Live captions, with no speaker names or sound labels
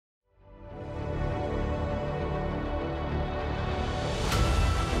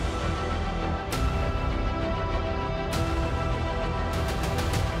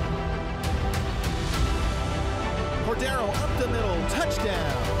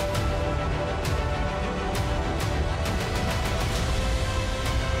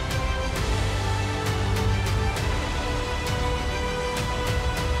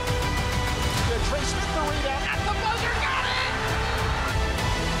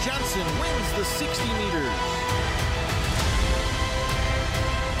Johnson wins the 60 meters.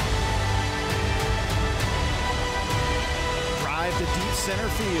 Drive to deep center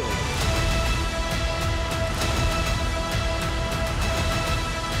field.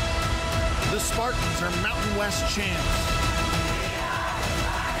 The Spartans are Mountain West champs.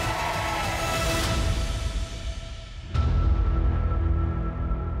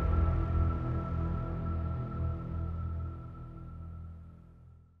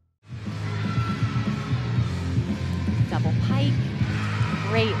 Double pike,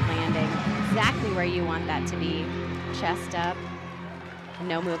 great landing, exactly where you want that to be. Chest up,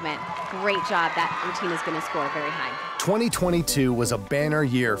 no movement. Great job. That routine is going to score very high. 2022 was a banner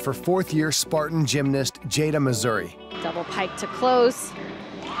year for fourth-year Spartan gymnast Jada Mazury. Double pike to close.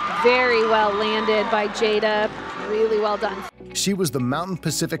 Very well landed by Jada. Really well done. She was the Mountain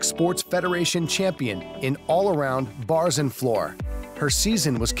Pacific Sports Federation champion in all-around bars and floor. Her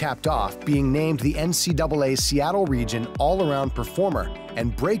season was capped off being named the NCAA Seattle Region All-Around Performer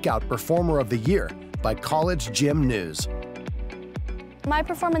and Breakout Performer of the Year by College Gym News. My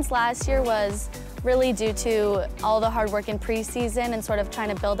performance last year was really due to all the hard work in preseason and sort of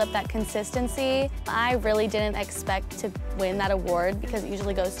trying to build up that consistency. I really didn't expect to win that award because it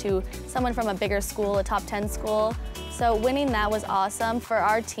usually goes to someone from a bigger school, a top 10 school. So winning that was awesome for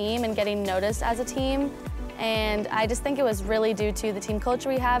our team and getting noticed as a team. And I just think it was really due to the team culture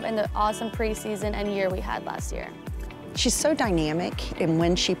we have and the awesome preseason and year we had last year. She's so dynamic, and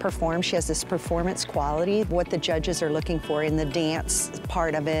when she performs, she has this performance quality, what the judges are looking for in the dance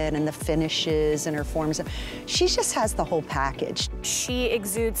part of it and the finishes and her forms. She just has the whole package. She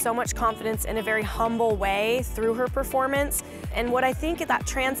exudes so much confidence in a very humble way through her performance, and what I think that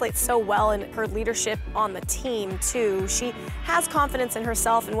translates so well in her leadership on the team too. She has confidence in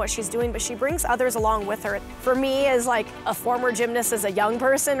herself and what she's doing, but she brings others along with her. For me, as like a former gymnast, as a young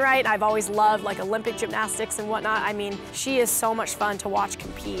person, right, I've always loved like Olympic gymnastics and whatnot. I mean, she is so much fun to watch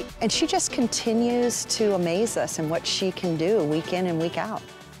compete. And she just continues to amaze us in what she can do week in and week out.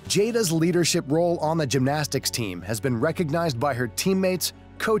 Jada's leadership role on the gymnastics team has been recognized by her teammates,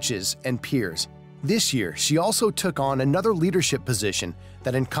 coaches, and peers. This year, she also took on another leadership position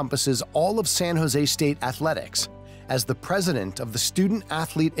that encompasses all of San Jose State athletics as the president of the Student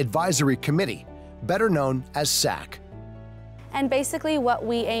Athlete Advisory Committee, better known as SAC. And basically what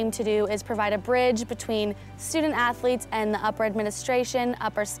we aim to do is provide a bridge between student athletes and the upper administration,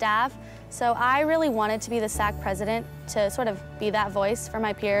 upper staff. So I really wanted to be the SAC president to sort of be that voice for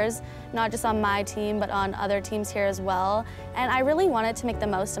my peers, not just on my team, but on other teams here as well. And I really wanted to make the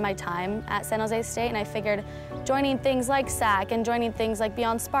most of my time at San Jose State, and I figured joining things like SAC and joining things like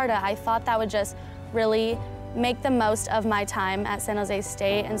Beyond Sparta, I thought that would just really make the most of my time at San Jose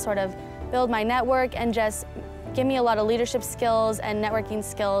State and sort of build my network and just give me a lot of leadership skills and networking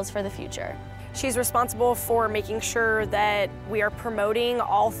skills for the future. She's responsible for making sure that we are promoting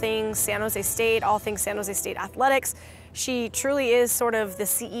all things San Jose State, all things San Jose State athletics. She truly is sort of the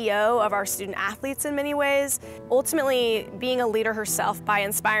CEO of our student athletes in many ways, ultimately being a leader herself by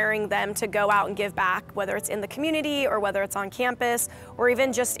inspiring them to go out and give back, whether it's in the community or whether it's on campus, or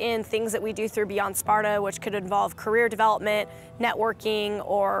even just in things that we do through Beyond Sparta, which could involve career development, networking,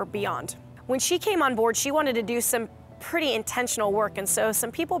 or beyond. When she came on board, she wanted to do some pretty intentional work, and so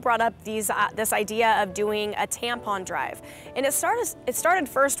some people brought up this idea of doing a tampon drive. And it started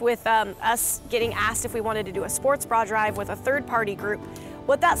first with us getting asked if we wanted to do a sports bra drive with a third-party group.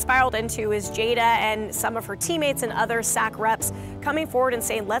 What that spiraled into is Jada and some of her teammates and other SAC reps coming forward and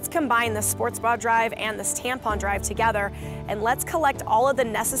saying, let's combine this sports bra drive and this tampon drive together, and let's collect all of the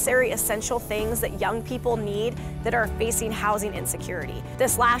necessary essential things that young people need that are facing housing insecurity.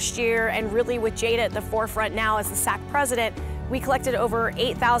 This last year, and really with Jada at the forefront now as the SAC president, we collected over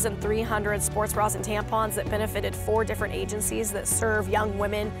 8,300 sports bras and tampons that benefited 4 different agencies that serve young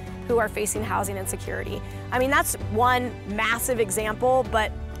women who are facing housing insecurity. I mean, that's one massive example,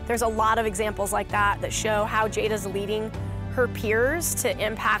 but there's a lot of examples like that show how Jada's leading her peers to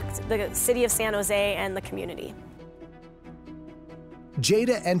impact the city of San Jose and the community.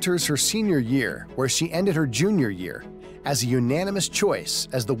 Jada enters her senior year, where she ended her junior year, as a unanimous choice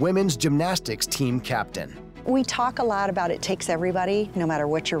as the women's gymnastics team captain. We talk a lot about it takes everybody, no matter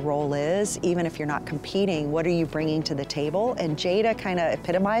what your role is, even if you're not competing, what are you bringing to the table? And Jada kind of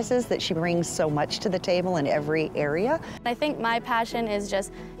epitomizes that she brings so much to the table in every area. I think my passion is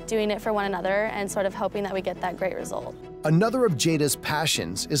just doing it for one another and sort of hoping that we get that great result. Another of Jada's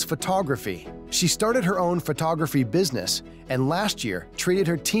passions is photography. She started her own photography business and last year treated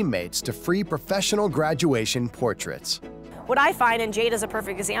her teammates to free professional graduation portraits. What I find, and Jada's a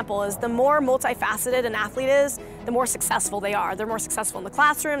perfect example, is the more multifaceted an athlete is, the more successful they are. They're more successful in the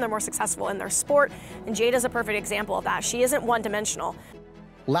classroom, they're more successful in their sport, and Jada's a perfect example of that. She isn't one-dimensional.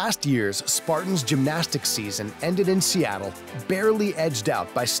 Last year's Spartans gymnastics season ended in Seattle, barely edged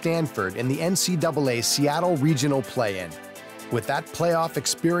out by Stanford in the NCAA Seattle Regional Play-In. With that playoff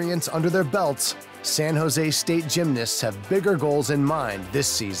experience under their belts, San Jose State gymnasts have bigger goals in mind this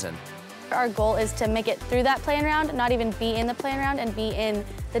season. Our goal is to make it through that play-in round, not even be in the play-in round, and be in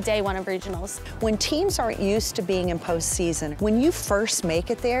the day one of regionals. When teams aren't used to being in postseason, when you first make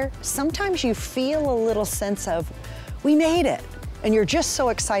it there, sometimes you feel a little sense of, we made it, and you're just so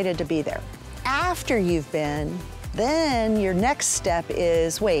excited to be there. After you've been, then your next step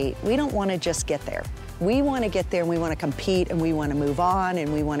is, wait, we don't want to just get there. We want to get there and we want to compete and we want to move on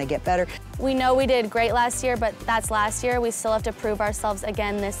and we want to get better. We know we did great last year, but that's last year. We still have to prove ourselves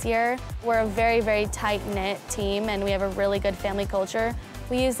again this year. We're a very, very tight-knit team and we have a really good family culture.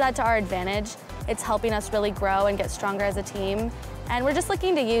 We use that to our advantage. It's helping us really grow and get stronger as a team. And we're just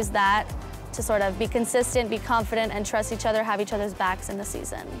looking to use that to sort of be consistent, be confident, and trust each other, have each other's backs in the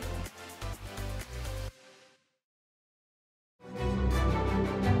season.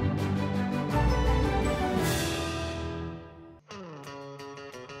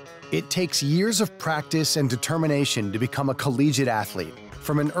 It takes years of practice and determination to become a collegiate athlete.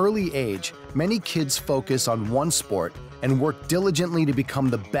 From an early age, many kids focus on one sport and work diligently to become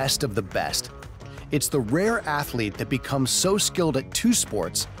the best of the best. It's the rare athlete that becomes so skilled at two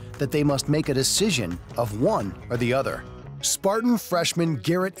sports that they must make a decision of one or the other. Spartan freshman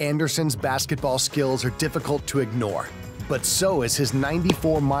Garrett Anderson's basketball skills are difficult to ignore, but so is his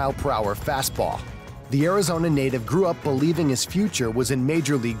 94-mile-per-hour fastball. The Arizona native grew up believing his future was in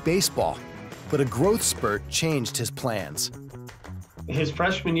Major League Baseball, but a growth spurt changed his plans. His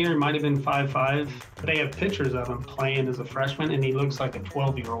freshman year might have been 5'5", but they have pictures of him playing as a freshman, and he looks like a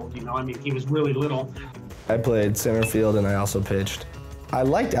 12-year-old, you know? I mean, he was really little. I played center field, and I also pitched. I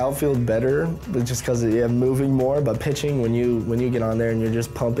liked outfield better, but just because you have moving more, but pitching, when you get on there and you're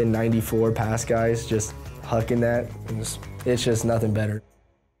just pumping 94 past guys, just hucking that, it's just nothing better.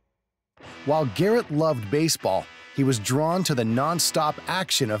 While Garrett loved baseball, he was drawn to the nonstop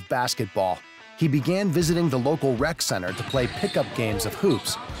action of basketball. He began visiting the local rec center to play pickup games of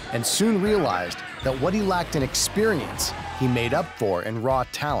hoops, and soon realized that what he lacked in experience, he made up for in raw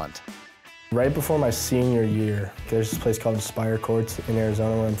talent. Right before my senior year, there's this place called Spire Courts in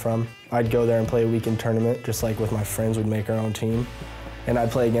Arizona where I'm from. I'd go there and play a weekend tournament, just like with my friends, we'd make our own team. And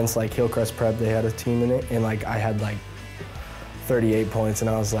I'd play against like Hillcrest Prep, they had a team in it, and like I had like 38 points, and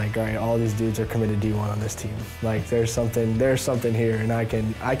I was like, all right, all these dudes are committed D1 on this team. Like, there's something here, and I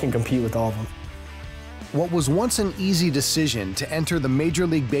can compete with all of them. What was once an easy decision to enter the Major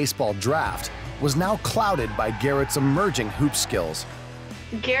League Baseball draft was now clouded by Garrett's emerging hoop skills.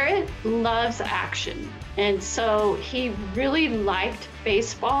 Garrett loves action, and so he really liked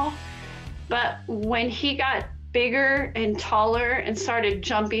baseball, but when he got bigger and taller and started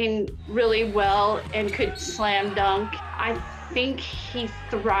jumping really well and could slam dunk, I think he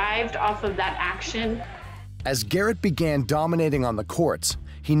thrived off of that action. As Garrett began dominating on the courts,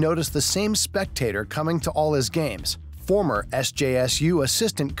 he noticed the same spectator coming to all his games, former SJSU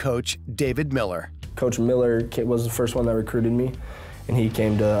assistant coach David Miller. Coach Miller was the first one that recruited me, and he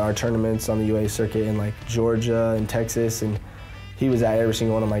came to our tournaments on the UA circuit in like Georgia and Texas, and he was at every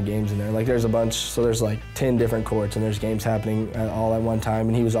single one of my games in there. Like there's a bunch, so there's like 10 different courts and there's games happening all at one time,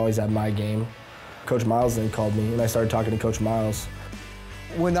 and he was always at my game. Coach Miles then called me, and I started talking to Coach Miles.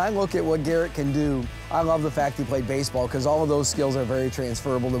 When I look at what Garrett can do, I love the fact he played baseball because all of those skills are very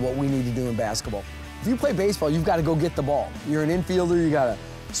transferable to what we need to do in basketball. If you play baseball, you've got to go get the ball. You're an infielder, you got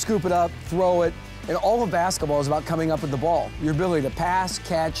to scoop it up, throw it, and all of basketball is about coming up with the ball. Your ability to pass,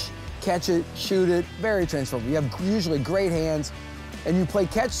 catch it, shoot it, very transferable. You have usually great hands, and you play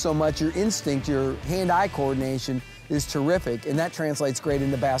catch so much, your instinct, your hand-eye coordination is terrific, and that translates great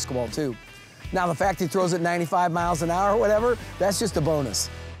into basketball too. Now, the fact he throws it 95 miles an hour or whatever, that's just a bonus.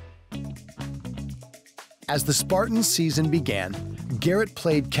 As the Spartans season began, Garrett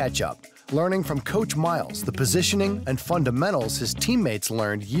played catch-up, learning from Coach Miles the positioning and fundamentals his teammates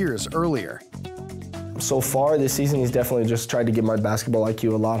learned years earlier. So far this season, he's definitely just tried to get my basketball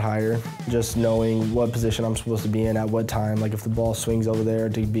IQ a lot higher, just knowing what position I'm supposed to be in at what time, like if the ball swings over there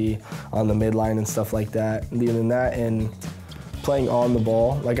to be on the midline and stuff like that. Other than that, and playing on the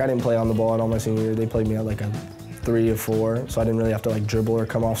ball, like I didn't play on the ball at all my senior year. They played me at like a 3 or 4, so I didn't really have to like dribble or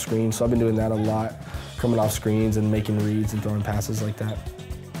come off screens. So I've been doing that a lot, coming off screens and making reads and throwing passes like that.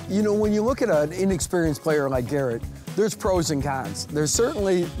 You know, when you look at an inexperienced player like Garrett, there's pros and cons. There's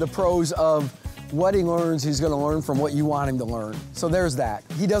certainly the pros of what he learns, he's going to learn from what you want him to learn. So there's that.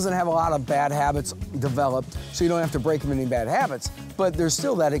 He doesn't have a lot of bad habits developed, so you don't have to break him any bad habits, but there's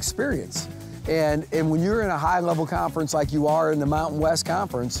still that experience. And when you're in a high-level conference like you are in the Mountain West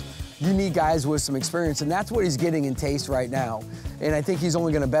Conference, you need guys with some experience, and that's what he's getting in taste right now. And I think he's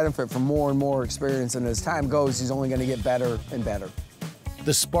only going to benefit from more and more experience, and as time goes, he's only going to get better and better.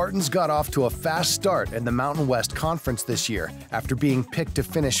 The Spartans got off to a fast start in the Mountain West Conference this year after being picked to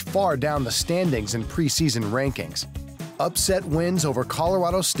finish far down the standings in preseason rankings. Upset wins over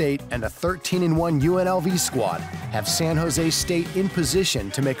Colorado State and a 13-1 UNLV squad have San Jose State in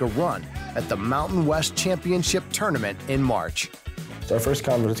position to make a run at the Mountain West Championship Tournament in March. So our first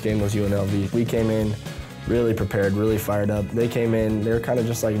conference game was UNLV. We came in really prepared, really fired up. They came in, they were kind of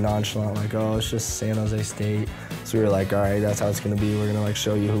just like nonchalant, like, oh, it's just San Jose State. So we were like, all right, that's how it's gonna be. We're gonna like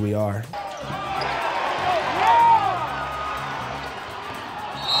show you who we are.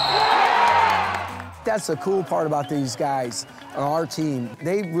 That's the cool part about these guys on our team.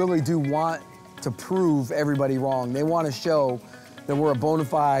 They really do want to prove everybody wrong. They want to show that we're a bona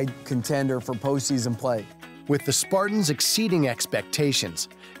fide contender for postseason play. With the Spartans exceeding expectations,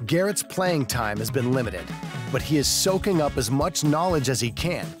 Garrett's playing time has been limited, but he is soaking up as much knowledge as he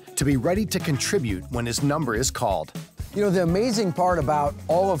can to be ready to contribute when his number is called. You know, the amazing part about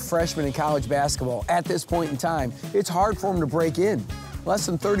all of freshmen in college basketball at this point in time, it's hard for them to break in. Less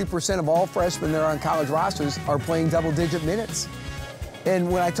than 30% of all freshmen that are on college rosters are playing double-digit minutes.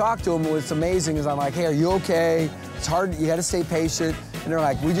 And when I talk to them, what's amazing is I'm like, hey, are you okay? It's hard, you gotta stay patient. And they're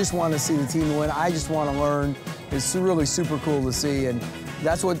like, we just want to see the team win. I just want to learn. It's really super cool to see. And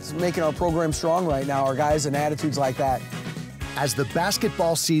that's what's making our program strong right now, our guys and attitudes like that. As the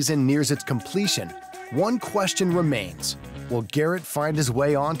basketball season nears its completion, one question remains. Will Garrett find his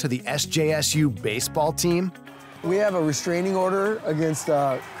way onto the SJSU baseball team? We have a restraining order against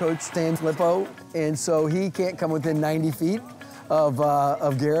Coach Stan Flippo, and so he can't come within 90 feet of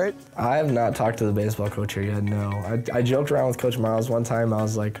Garrett. I have not talked to the baseball coach here yet, no. I joked around with Coach Miles one time. I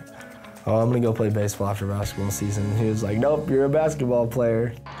was like, oh, I'm gonna go play baseball after basketball season. And he was like, nope, you're a basketball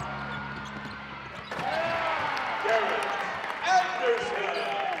player. Garrett Anderson.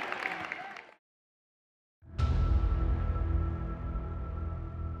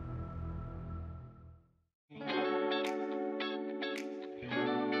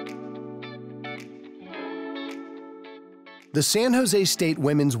 The San Jose State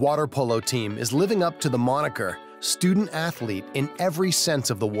women's water polo team is living up to the moniker student athlete in every sense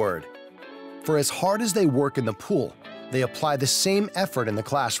of the word. For as hard as they work in the pool, they apply the same effort in the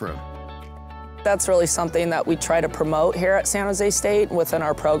classroom. That's really something that we try to promote here at San Jose State within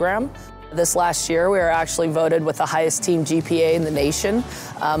our program. This last year, we were actually voted with the highest team GPA in the nation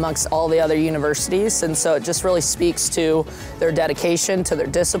amongst all the other universities. And so it just really speaks to their dedication, to their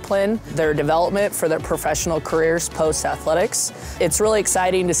discipline, their development for their professional careers post-athletics. It's really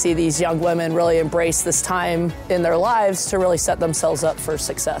exciting to see these young women really embrace this time in their lives to really set themselves up for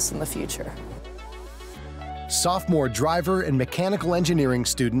success in the future. Sophomore driver and mechanical engineering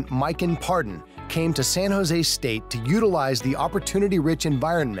student Maiken Pardon came to San Jose State to utilize the opportunity-rich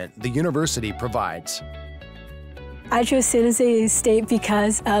environment the university provides. I chose San Jose State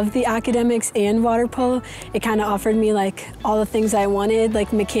because of the academics and water polo. It kind of offered me like all the things I wanted.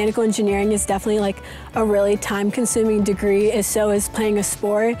 Like mechanical engineering is definitely like a really time-consuming degree, as so is playing a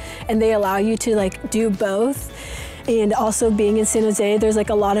sport, and they allow you to like do both. And also being in San Jose, there's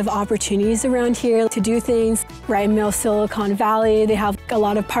like a lot of opportunities around here to do things. Right in Middle Silicon Valley, they have a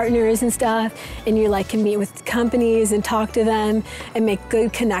lot of partners and stuff, and you like can meet with companies and talk to them and make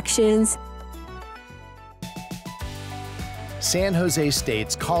good connections. San Jose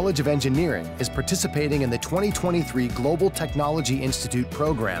State's College of Engineering is participating in the 2023 Global Technology Institute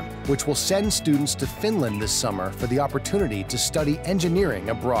program, which will send students to Finland this summer for the opportunity to study engineering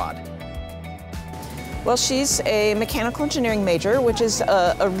abroad. Well, she's a mechanical engineering major, which is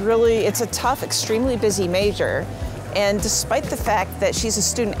it's a tough, extremely busy major. And despite the fact that she's a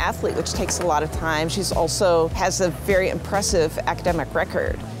student athlete, which takes a lot of time, she's also has a very impressive academic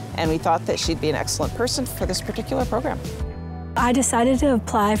record. And we thought that she'd be an excellent person for this particular program. I decided to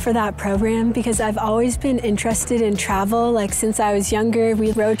apply for that program because I've always been interested in travel. Like since I was younger,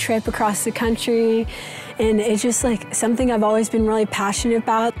 we road trip across the country, and it's just like something I've always been really passionate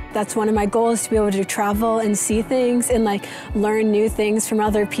about. That's one of my goals, to be able to travel and see things and like learn new things from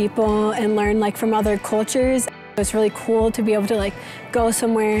other people and learn like from other cultures. It's really cool to be able to like go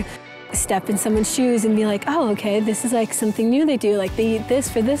somewhere, step in someone's shoes and be like, oh, okay, this is like something new they do. Like they eat this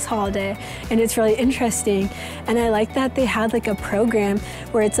for this holiday, and it's really interesting. And I like that they had like a program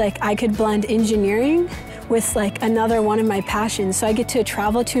where it's like I could blend engineering with like another one of my passions. So I get to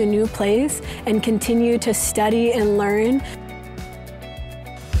travel to a new place and continue to study and learn.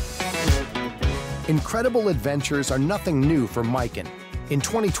 Incredible adventures are nothing new for Maiken. In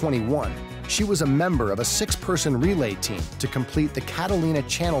 2021, she was a member of a 6-person relay team to complete the Catalina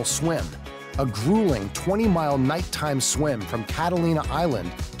Channel Swim, a grueling 20-mile nighttime swim from Catalina Island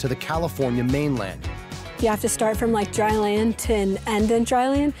to the California mainland. You have to start from like dry land to end in dry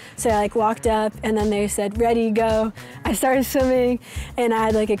land. So I like walked up and then they said, ready, go. I started swimming and I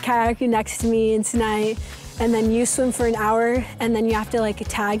had like a kayak next to me and tonight. And then you swim for an hour and then you have to like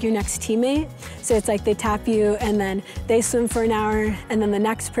tag your next teammate. So it's like they tap you and then they swim for an hour and then the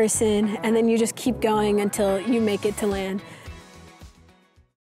next person, and then you just keep going until you make it to land.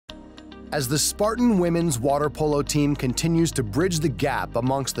 As the Spartan women's water polo team continues to bridge the gap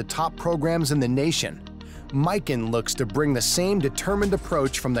amongst the top programs in the nation, Maiken looks to bring the same determined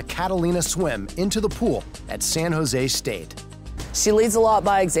approach from the Catalina swim into the pool at San Jose State. She leads a lot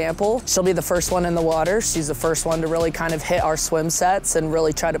by example. She'll be the first one in the water. She's the first one to really kind of hit our swim sets and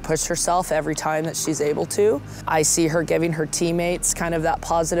really try to push herself every time that she's able to. I see her giving her teammates kind of that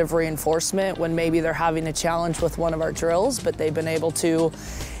positive reinforcement when maybe they're having a challenge with one of our drills, but they've been able to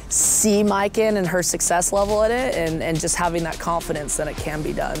see Maiken and her success level at it and just having that confidence that it can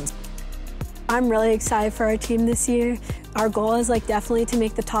be done. I'm really excited for our team this year. Our goal is like definitely to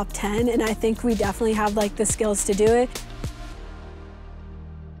make the top 10, and I think we definitely have like the skills to do it.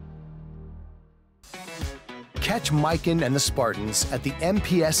 Catch Maiken and the Spartans at the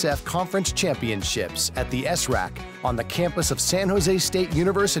MPSF Conference Championships at the SRAC on the campus of San Jose State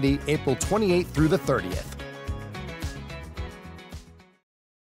University, April 28th through the 30th.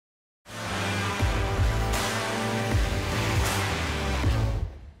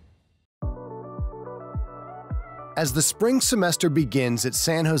 As the spring semester begins at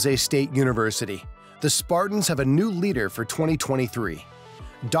San Jose State University, the Spartans have a new leader for 2023.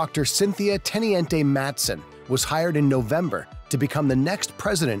 Dr. Cynthia Teniente-Matson was hired in November to become the next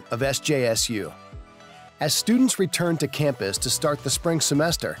president of SJSU. As students return to campus to start the spring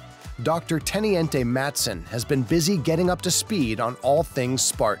semester, Dr. Teniente-Matson has been busy getting up to speed on all things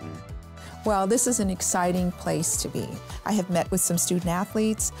Spartan. Well, this is an exciting place to be. I have met with some student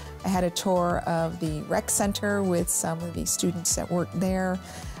athletes. I had a tour of the rec center with some of the students that work there.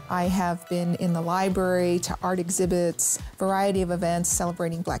 I have been in the library to art exhibits, variety of events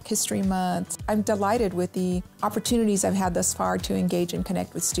celebrating Black History Month. I'm delighted with the opportunities I've had thus far to engage and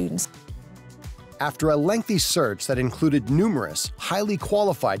connect with students. After a lengthy search that included numerous highly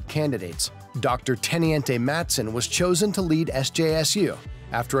qualified candidates, Dr. Teniente-Matson was chosen to lead SJSU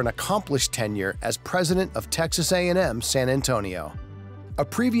after an accomplished tenure as president of Texas A&M San Antonio. A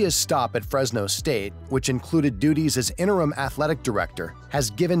previous stop at Fresno State, which included duties as interim athletic director, has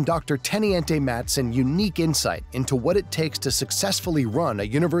given Dr. Teniente-Matson unique insight into what it takes to successfully run a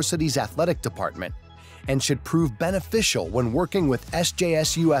university's athletic department, and should prove beneficial when working with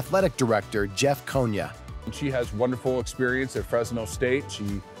SJSU athletic director Jeff Konya. She has wonderful experience at Fresno State.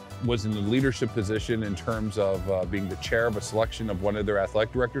 She was in the leadership position in terms of being the chair of a selection of one of their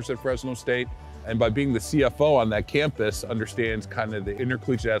athletic directors at Fresno State. And by being the CFO on that campus, understands kind of the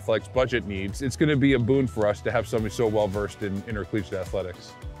intercollegiate athletics budget needs. It's going to be a boon for us to have somebody so well-versed in intercollegiate athletics.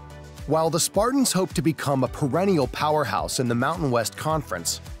 While the Spartans hope to become a perennial powerhouse in the Mountain West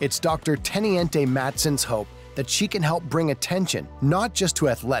Conference, it's Dr. Teniente-Matson's hope that she can help bring attention not just to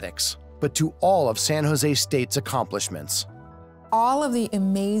athletics, but to all of San Jose State's accomplishments. All of the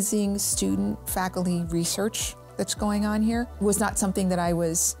amazing student faculty research that's going on here was not something that I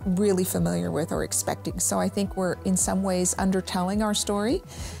was really familiar with or expecting. So I think we're in some ways undertelling our story.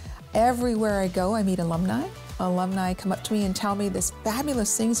 Everywhere I go, I meet alumni. Alumni come up to me and tell me this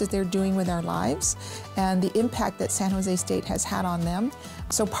fabulous things that they're doing with their lives and the impact that San Jose State has had on them.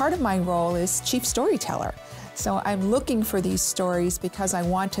 So part of my role is chief storyteller. So I'm looking for these stories because I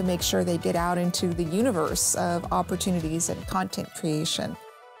want to make sure they get out into the universe of opportunities and content creation.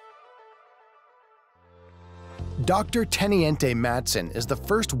 Dr. Teniente-Matson is the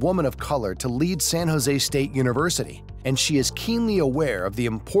first woman of color to lead San Jose State University, and she is keenly aware of the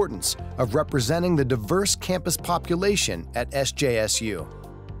importance of representing the diverse campus population at SJSU.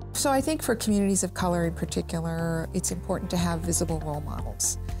 So I think for communities of color in particular, it's important to have visible role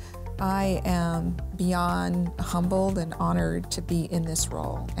models. I am beyond humbled and honored to be in this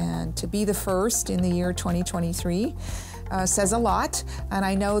role, and to be the first in the year 2023 says a lot, and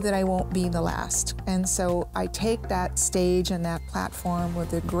I know that I won't be the last. And so I take that stage and that platform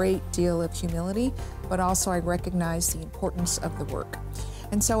with a great deal of humility, but also I recognize the importance of the work.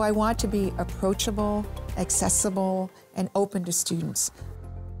 And so I want to be approachable, accessible, and open to students.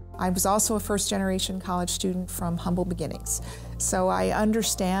 I was also a first-generation college student from humble beginnings. So I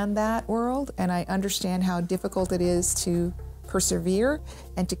understand that world, and I understand how difficult it is to persevere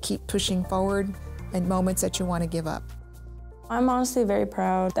and to keep pushing forward in moments that you want to give up. I'm honestly very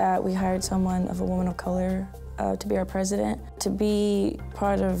proud that we hired someone of a woman of color to be our president. To be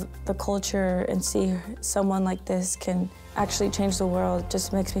part of the culture and see someone like this can actually change the world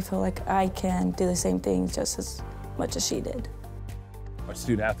just makes me feel like I can do the same thing just as much as she did. Our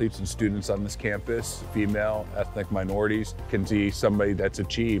student athletes and students on this campus, female, ethnic minorities, can see somebody that's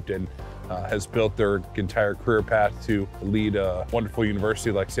achieved and has built their entire career path to lead a wonderful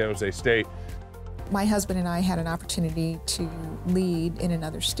university like San Jose State. My husband and I had an opportunity to lead in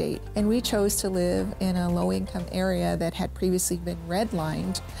another state, and we chose to live in a low-income area that had previously been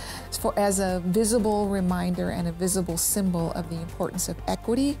redlined as a visible reminder and a visible symbol of the importance of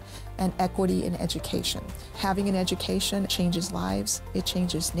equity and equity in education. Having an education changes lives, it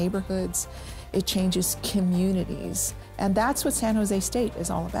changes neighborhoods, it changes communities. And that's what San Jose State is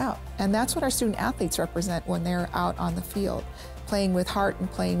all about. And that's what our student athletes represent when they're out on the field, playing with heart and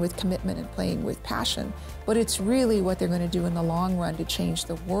playing with commitment and playing with passion. But it's really what they're going to do in the long run to change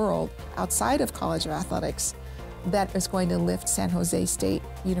the world outside of college athletics that is going to lift San Jose State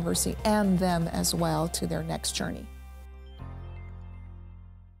University and them as well to their next journey.